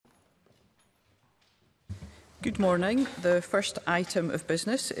Good morning. The first item of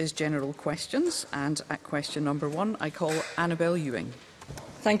business is general questions, and at question number 1, I call Annabel Ewing.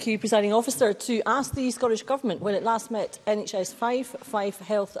 Thank you, Presiding Officer. To ask the Scottish Government when it last met NHS Fife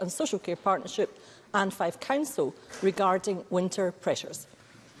Health and Social Care Partnership and Fife Council regarding winter pressures.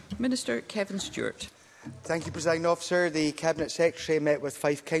 Minister Kevin Stewart. Thank you, Presiding Officer. The Cabinet Secretary met with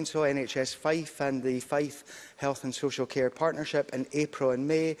Fife Council, NHS Fife and the Fife Health and Social Care Partnership in April and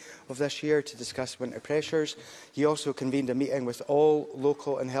May of this year to discuss winter pressures. He also convened a meeting with all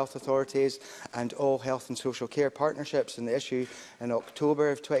local and health authorities and all health and social care partnerships on the issue in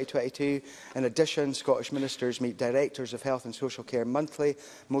October of 2022. In addition, Scottish ministers meet directors of health and social care monthly,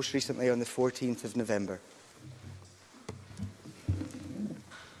 most recently on the 14th of November.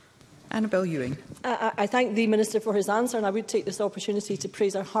 Annabel Ewing. I thank the Minister for his answer, and I would take this opportunity to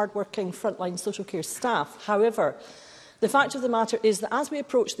praise our hard-working frontline social care staff. However, the fact of the matter is that as we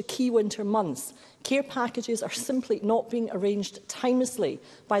approach the key winter months, care packages are simply not being arranged timelessly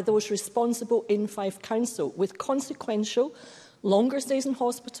by those responsible in Fife Council, with consequential longer stays in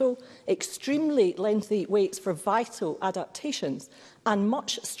hospital, extremely lengthy waits for vital adaptations, and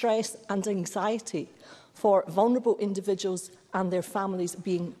much stress and anxiety for vulnerable individuals and their families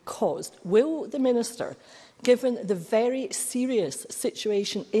being caused. Will the Minister, given the very serious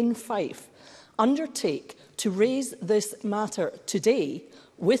situation in Fife, undertake to raise this matter today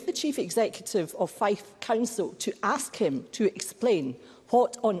with the Chief Executive of Fife Council to ask him to explain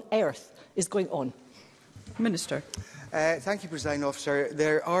what on earth is going on? Minister. Thank you, Presiding Officer.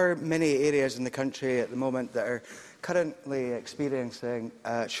 There are many areas in the country at the moment that are currently experiencing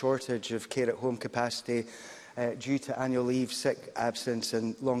a shortage of care-at-home capacity due to annual leave, sick absence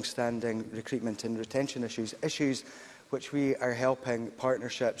and long-standing recruitment and retention issues which we are helping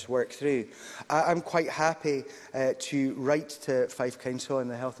partnerships work through. I'm quite happy to write to Fife Council and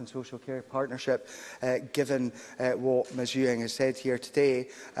the Health and Social Care Partnership, given what Ms Ewing has said here today,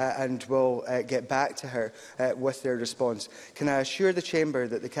 and will get back to her with their response. Can I assure the Chamber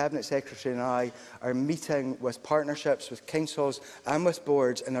that the Cabinet Secretary and I are meeting with partnerships, with councils and with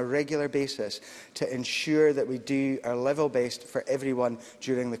boards on a regular basis to ensure that we do our level best for everyone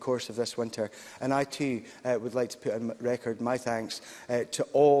during the course of this winter. And I too would like to put on record my thanks to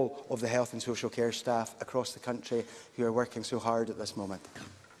all of the health and social care staff across the country who are working so hard at this moment.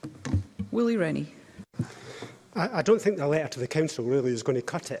 Willie Rennie. I don't think the letter to the Council really is going to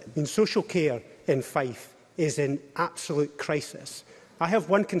cut it. I mean, social care in Fife is in absolute crisis. I have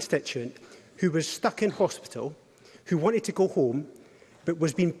one constituent who was stuck in hospital, who wanted to go home, but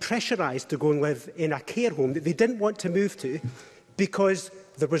was being pressurised to go and live in a care home that they didn't want to move to because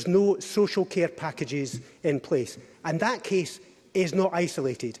there was no social care packages in place. And that case is not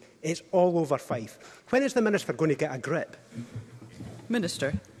isolated. It's all over Fife. When is the Minister going to get a grip?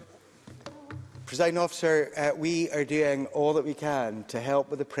 Minister. Presiding Officer, we are doing all that we can to help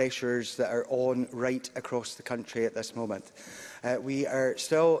with the pressures that are on right across the country at this moment. We are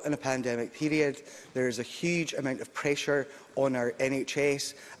still in a pandemic period. There is a huge amount of pressure on our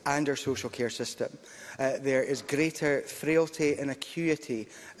NHS and our social care system. There is greater frailty and acuity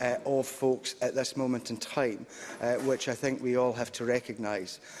of folks at this moment in time, which I think we all have to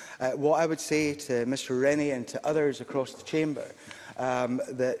recognise. What I would say to Mr Rennie and to others across the Chamber,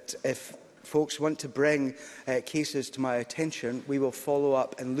 that if folks want to bring cases to my attention, we will follow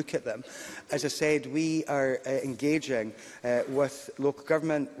up and look at them. As I said, we are engaging with local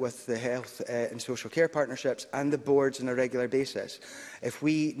government, with the health and social care partnerships and the boards on a regular basis. If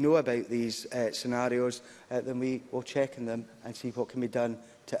we know about these scenarios, then we will check on them and see what can be done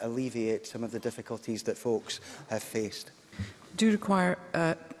to alleviate some of the difficulties that folks have faced. Do require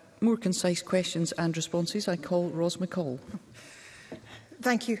more concise questions and responses. I call Ros McCall.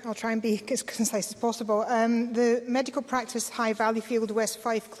 Thank you. I'll try and be as concise as possible. The medical practice High Valleyfield West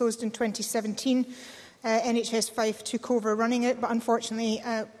Fife closed in 2017. NHS Fife took over running it, but unfortunately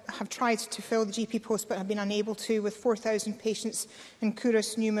have tried to fill the GP post but have been unable to, with 4,000 patients in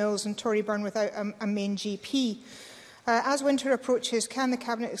Couros, New Mills and Torryburn without a main GP. As winter approaches, can the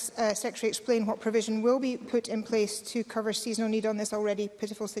Cabinet Secretary explain what provision will be put in place to cover seasonal need on this already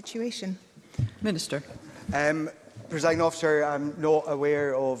pitiful situation? Minister. Presiding Officer, I'm not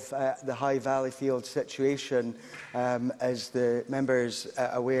aware of the High Valleyfield situation. As the members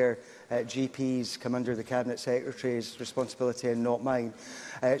aware, GPs come under the Cabinet Secretary's responsibility and not mine.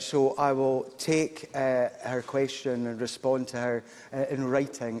 So I will take her question and respond to her in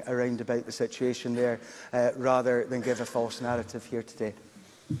writing around about the situation there, rather than give a false narrative here today.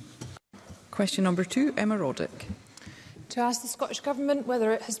 Question number 2, Emma Roddick. To ask the Scottish Government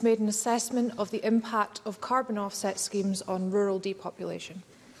whether it has made an assessment of the impact of carbon offset schemes on rural depopulation.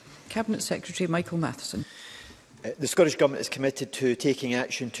 Cabinet Secretary Michael Matheson. The Scottish Government is committed to taking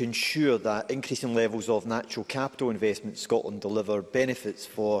action to ensure that increasing levels of natural capital investment in Scotland deliver benefits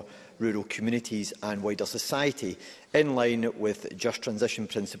for rural communities and wider society, in line with just transition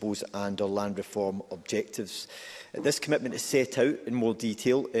principles and our land reform objectives. This commitment is set out in more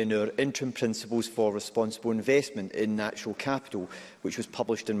detail in our interim principles for responsible investment in natural capital, which was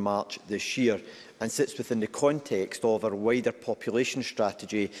published in March this year, and sits within the context of our wider population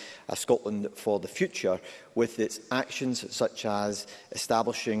strategy, Scotland for the Future, with its actions such as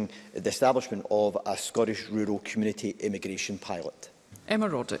the establishment of a Scottish rural community immigration pilot. Emma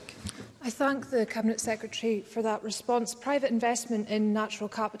Roddick. I thank the Cabinet Secretary for that response. Private investment in natural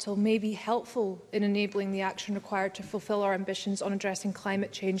capital may be helpful in enabling the action required to fulfil our ambitions on addressing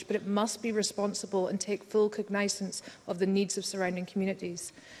climate change, but it must be responsible and take full cognizance of the needs of surrounding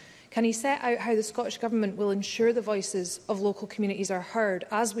communities. Can he set out how the Scottish Government will ensure the voices of local communities are heard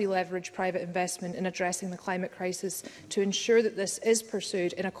as we leverage private investment in addressing the climate crisis to ensure that this is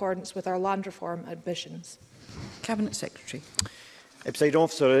pursued in accordance with our land reform ambitions? Cabinet Secretary. Presiding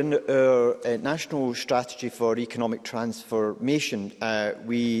Officer, in our National Strategy for Economic Transformation,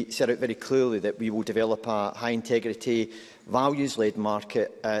 we set out very clearly that we will develop a high-integrity, values-led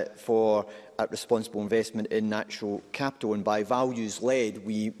market for responsible investment in natural capital. And by values-led,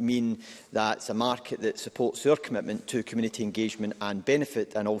 we mean that it's a market that supports our commitment to community engagement and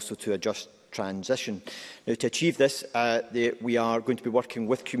benefit, and also to a just transition. Now, to achieve this, we are going to be working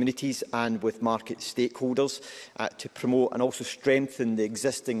with communities and with market stakeholders to promote and also strengthen the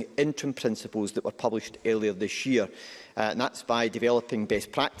existing interim principles that were published earlier this year. And that's by developing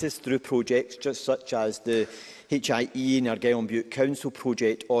best practice through projects just such as the HIE and Argyll and Bute Council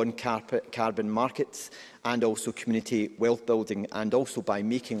project on carbon markets, and also community wealth building, and also by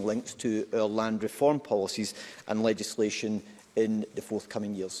making links to our land reform policies and legislation in the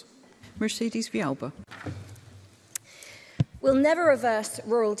forthcoming years. Mercedes Vialba. We'll never reverse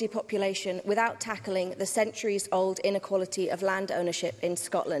rural depopulation without tackling the centuries-old inequality of land ownership in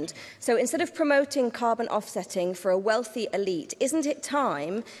Scotland. So instead of promoting carbon offsetting for a wealthy elite, isn't it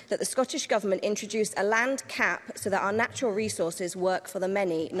time that the Scottish Government introduced a land cap so that our natural resources work for the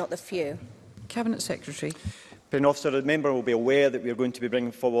many, not the few? Cabinet Secretary. Presiding Officer, the member will be aware that we are going to be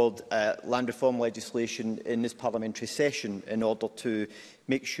bringing forward land reform legislation in this parliamentary session in order to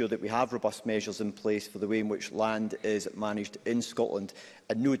make sure that we have robust measures in place for the way in which land is managed in Scotland.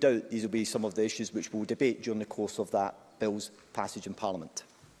 And no doubt these will be some of the issues which we will debate during the course of that bill's passage in Parliament.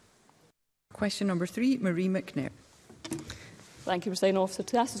 Question number 3, Marie McNair. Thank you, Presiding Officer.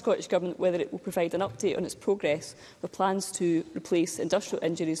 To ask the Scottish Government whether it will provide an update on its progress with plans to replace industrial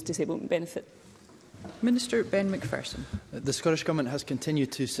injuries disablement benefit. Minister Ben Macpherson. The Scottish Government has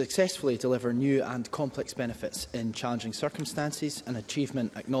continued to successfully deliver new and complex benefits in challenging circumstances, an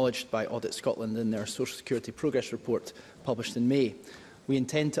achievement acknowledged by Audit Scotland in their Social Security Progress Report published in May. We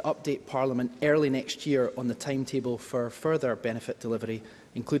intend to update Parliament early next year on the timetable for further benefit delivery,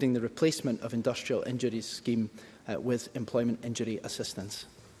 including the replacement of industrial injuries scheme with employment injury assistance.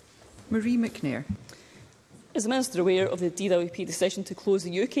 Marie McNair. Is the Minister aware of the DWP decision to close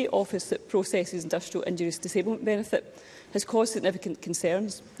the UK office that processes industrial injuries disablement benefit has caused significant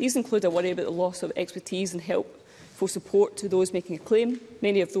concerns? These include a worry about the loss of expertise and helpful support to those making a claim,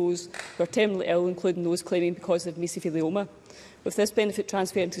 many of those who are terminally ill, including those claiming because of mesothelioma. With this benefit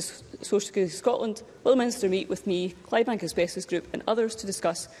transferring to Social Security Scotland, will the Minister meet with me, Clydebank Asbestos Group and others to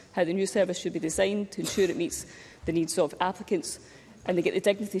discuss how the new service should be designed to ensure it meets the needs of applicants and they get the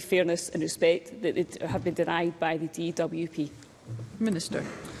dignity, fairness and respect that have been denied by the DWP? Minister.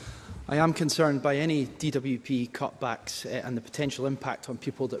 I am concerned by any DWP cutbacks and the potential impact on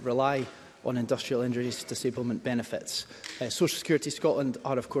people that rely on industrial injuries disablement benefits. Social Security Scotland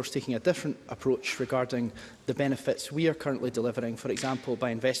are of course taking a different approach regarding the benefits we are currently delivering, for example by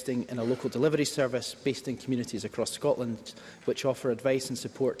investing in a local delivery service based in communities across Scotland which offer advice and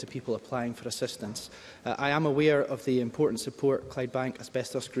support to people applying for assistance. I am aware of the important support Clydebank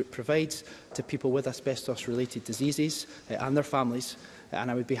Asbestos Group provides to people with asbestos related diseases and their families,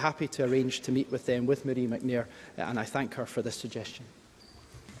 and I would be happy to arrange to meet with them with Marie McNair, and I thank her for this suggestion.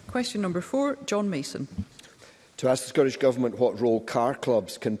 Question number 4, John Mason. To ask the Scottish Government what role car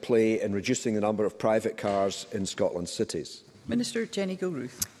clubs can play in reducing the number of private cars in Scotland's cities. Minister Jenny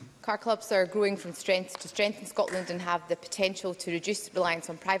Gilruth. Car clubs are growing from strength to strength in Scotland and have the potential to reduce reliance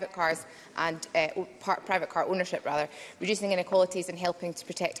on private cars and private car ownership, reducing inequalities and helping to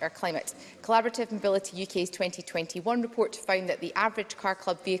protect our climate. Collaborative Mobility UK's 2021 report found that the average car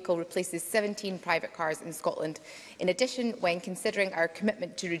club vehicle replaces 17 private cars in Scotland. In addition, when considering our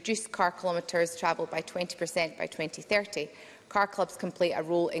commitment to reduce car kilometres travelled by 20% by 2030, car clubs can play a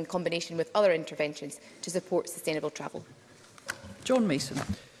role in combination with other interventions to support sustainable travel. John Mason.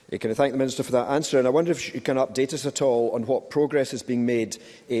 Can I thank the Minister for that answer? And I wonder if she can update us at all on what progress is being made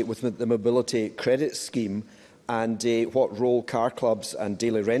with the Mobility Credit Scheme and what role car clubs and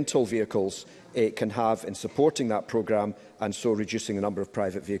daily rental vehicles can have in supporting that programme and so reducing the number of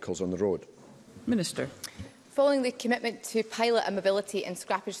private vehicles on the road. Minister. Following the commitment to pilot a mobility and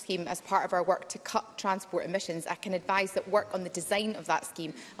scrappage scheme as part of our work to cut transport emissions, I can advise that work on the design of that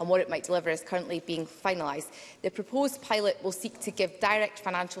scheme and what it might deliver is currently being finalised. The proposed pilot will seek to give direct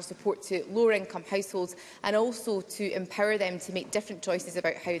financial support to lower-income households and also to empower them to make different choices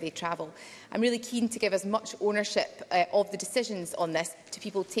about how they travel. I'm really keen to give as much ownership of the decisions on this to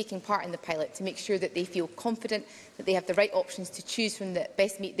people taking part in the pilot to make sure that they feel confident that they have the right options to choose from that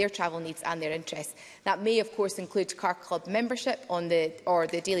best meet their travel needs and their interests. That may, of course, include car club membership or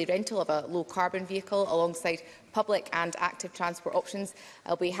the daily rental of a low-carbon vehicle alongside public and active transport options.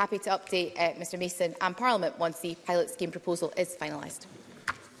 I'll be happy to update Mr Mason and Parliament once the pilot scheme proposal is finalised.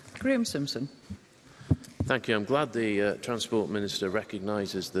 Graham Simpson. Thank you. I'm glad the Transport Minister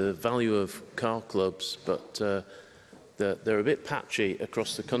recognises the value of car clubs, but they're a bit patchy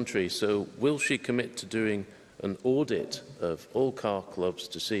across the country. So will she commit to doing an audit of all car clubs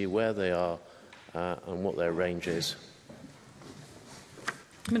to see where they are and what their range is?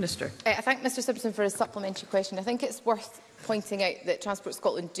 Minister. I thank Mr Simpson for his supplementary question. I think it's worth pointing out that Transport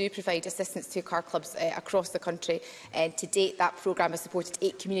Scotland do provide assistance to car clubs across the country. To date, that programme has supported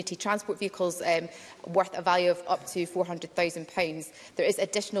 8 community transport vehicles worth a value of up to £400,000. There is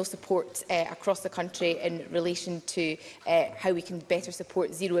additional support across the country in relation to how we can better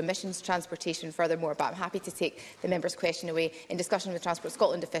support zero emissions transportation furthermore, but I'm happy to take the member's question away in discussion with Transport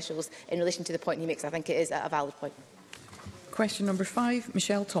Scotland officials in relation to the point he makes. I think it is a valid point. Question number 5,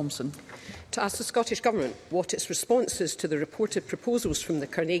 Michelle Thompson. To ask the Scottish Government what its response is to the reported proposals from the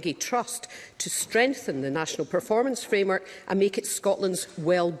Carnegie Trust to strengthen the National Performance Framework and make it Scotland's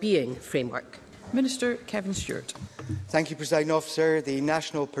well-being framework. Minister Kevin Stewart. Thank you, Presiding Officer. The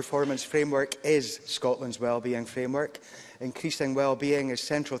National Performance Framework is Scotland's wellbeing framework. Increasing wellbeing is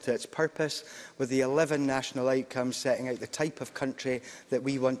central to its purpose, with the 11 national outcomes setting out the type of country that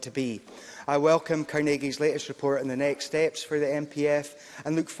we want to be. I welcome Carnegie's latest report on the next steps for the MPF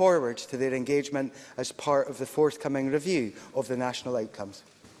and look forward to their engagement as part of the forthcoming review of the national outcomes.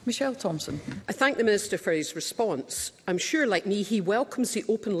 Michelle Thompson. I thank the Minister for his response. I'm sure, like me, he welcomes the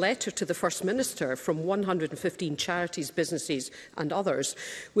open letter to the First Minister from 115 charities, businesses and others,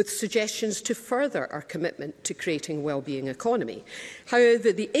 with suggestions to further our commitment to creating a wellbeing economy.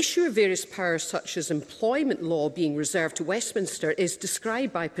 However, the issue of various powers such as employment law being reserved to Westminster is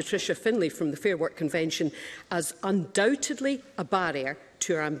described by Patricia Finlay from the Fair Work Convention as undoubtedly a barrier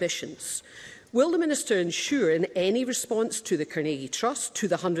to our ambitions. Will the Minister ensure in any response to the Carnegie Trust, to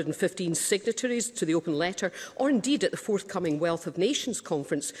the 115 signatories to the open letter, or indeed at the forthcoming Wealth of Nations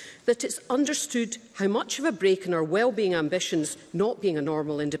conference, that it's understood how much of a break in our wellbeing ambitions not being a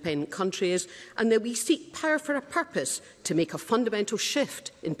normal independent country is, and that we seek power for a purpose to make a fundamental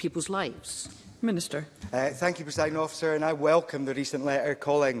shift in people's lives? Minister. Thank you, Presiding Officer, and I welcome the recent letter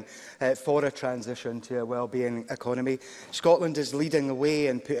calling for a transition to a wellbeing economy. Scotland is leading the way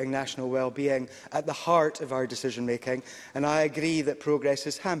in putting national wellbeing at the heart of our decision-making, and I agree that progress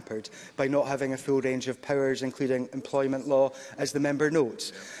is hampered by not having a full range of powers, including employment law, as the member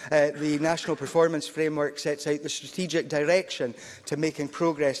notes. The National Performance Framework sets out the strategic direction to making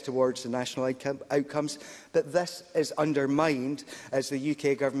progress towards the national outcomes, but this is undermined as the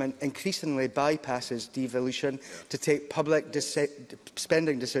UK Government increasingly bypasses devolution to take public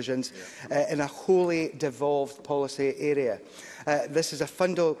spending decisions in a wholly devolved policy area. This is a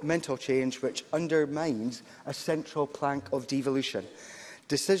fundamental change which undermines a central plank of devolution.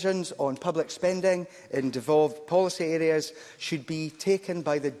 Decisions on public spending in devolved policy areas should be taken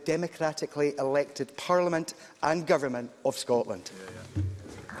by the democratically elected Parliament and Government of Scotland.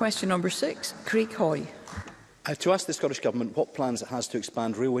 Question number 6, Craig Hoy. To ask the Scottish Government what plans it has to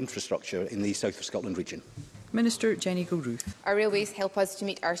expand rail infrastructure in the South of Scotland region. Minister Jenny Gilruth. Our railways help us to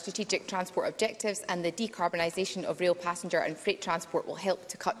meet our strategic transport objectives, and the decarbonisation of rail passenger and freight transport will help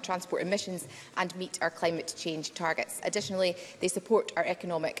to cut transport emissions and meet our climate change targets. Additionally, they support our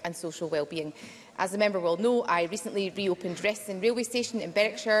economic and social well-being. As the member will know, I recently reopened Reston Railway Station in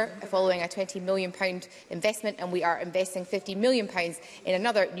Berwickshire following a £20 million investment, and we are investing £50 million in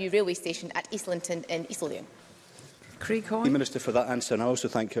another new railway station at Eastlinton in East Lothian. Craig Hoy. Thank you, Minister, for that answer, and I also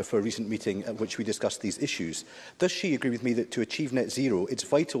thank her for a recent meeting at which we discussed these issues. Does she agree with me that to achieve net zero, it's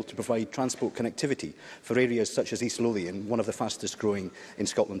vital to provide transport connectivity for areas such as East Lothian, one of the fastest growing in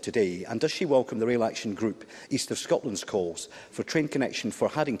Scotland today? And does she welcome the Rail Action Group East of Scotland's calls for train connection for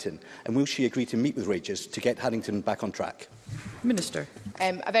Haddington? And will she agree to meet with Rages to get Haddington back on track? Minister.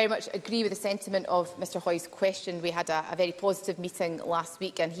 I very much agree with the sentiment of Mr Hoy's question. We had a very positive meeting last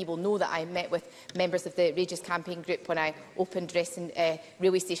week, and he will know that I met with members of the Rages campaign group when I opened Reston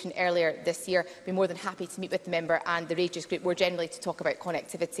Railway Station earlier this year. I'd be more than happy to meet with the member and the Rages group more generally to talk about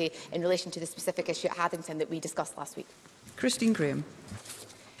connectivity in relation to the specific issue at Haddington that we discussed last week. Christine Graham.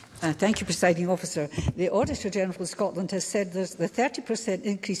 Thank you, Presiding Officer. The Auditor-General of Scotland has said there's the 30%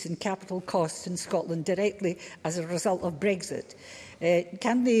 increase in capital costs in Scotland directly as a result of Brexit.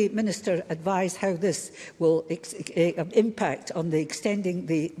 Can the Minister advise how this will impact on extending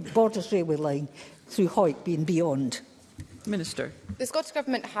the Borders Railway line through Hoytby and beyond? Minister. The Scottish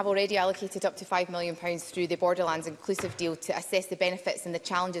Government have already allocated up to £5 million through the Borderlands Inclusive Deal to assess the benefits and the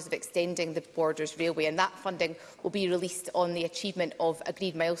challenges of extending the Borders Railway, and that funding will be released on the achievement of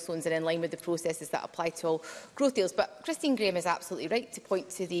agreed milestones and in line with the processes that apply to all growth deals. But Christine Graham is absolutely right to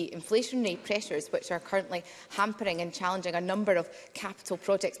point to the inflationary pressures which are currently hampering and challenging a number of capital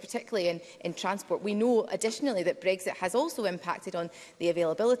projects, particularly in transport. We know additionally that Brexit has also impacted on the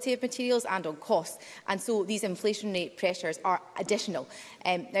availability of materials and on costs, and so these inflationary pressures are additional.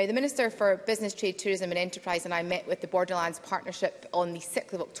 Now, the Minister for Business, Trade, Tourism and Enterprise and I met with the Borderlands Partnership on the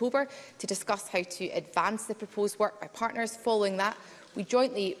 6th of October to discuss how to advance the proposed work by partners. Following that, we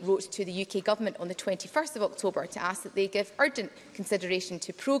jointly wrote to the UK Government on the 21st of October to ask that they give urgent consideration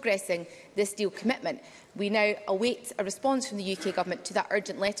to progressing this deal commitment. We now await a response from the UK Government to that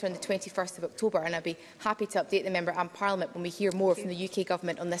urgent letter on the 21st of October, and I'll be happy to update the Member and Parliament when we hear more from the UK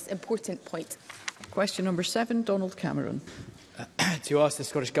Government on this important point. Question number 7, Donald Cameron. To ask the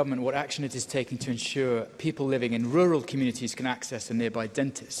Scottish Government what action it is taking to ensure people living in rural communities can access a nearby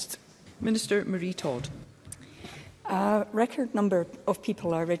dentist. Minister Marie Todd. A record number of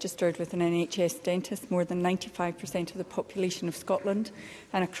people are registered with an NHS dentist, more than 95% of the population of Scotland,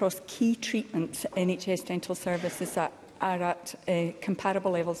 and across key treatments, NHS dental services are at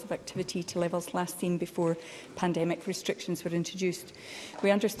comparable levels of activity to levels last seen before pandemic restrictions were introduced. We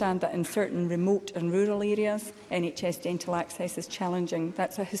understand that in certain remote and rural areas, NHS dental access is challenging.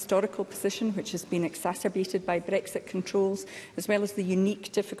 That's a historical position which has been exacerbated by Brexit controls, as well as the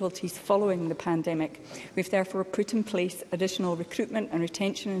unique difficulties following the pandemic. We've therefore put in place additional recruitment and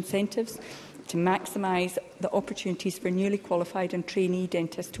retention incentives to maximise the opportunities for newly qualified and trainee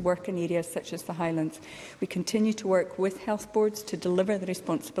dentists to work in areas such as the Highlands. We continue to work with health boards to deliver the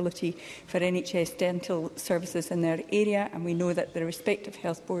responsibility for NHS dental services in their area, and we know that the respective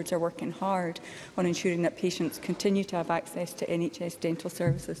health boards are working hard on ensuring that patients continue to have access to NHS dental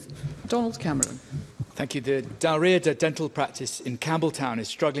services. Donald Cameron. Thank you. The Dalriada dental practice in Campbelltown is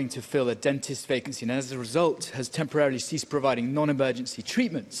struggling to fill a dentist vacancy, and as a result has temporarily ceased providing non-emergency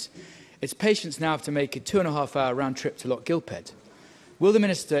treatments. Its patients now have to make a 2.5-hour round trip to Lochgilphead. Will the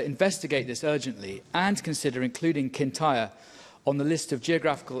Minister investigate this urgently and consider including Kintyre on the list of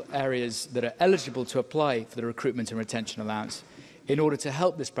geographical areas that are eligible to apply for the recruitment and retention allowance in order to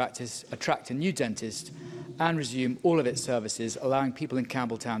help this practice attract a new dentist and resume all of its services, allowing people in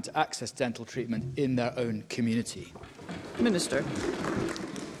Campbelltown to access dental treatment in their own community? Minister.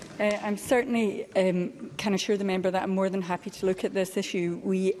 I'm certainly can assure the member that I'm more than happy to look at this issue.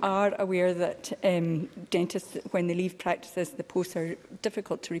 We are aware that dentists, when they leave practices, the posts are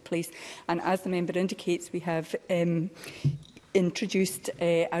difficult to replace. And as the member indicates, we have introduced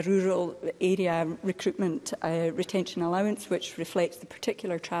a rural area recruitment retention allowance, which reflects the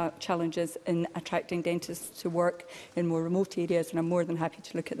particular challenges in attracting dentists to work in more remote areas. And I'm more than happy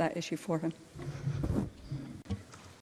to look at that issue for him.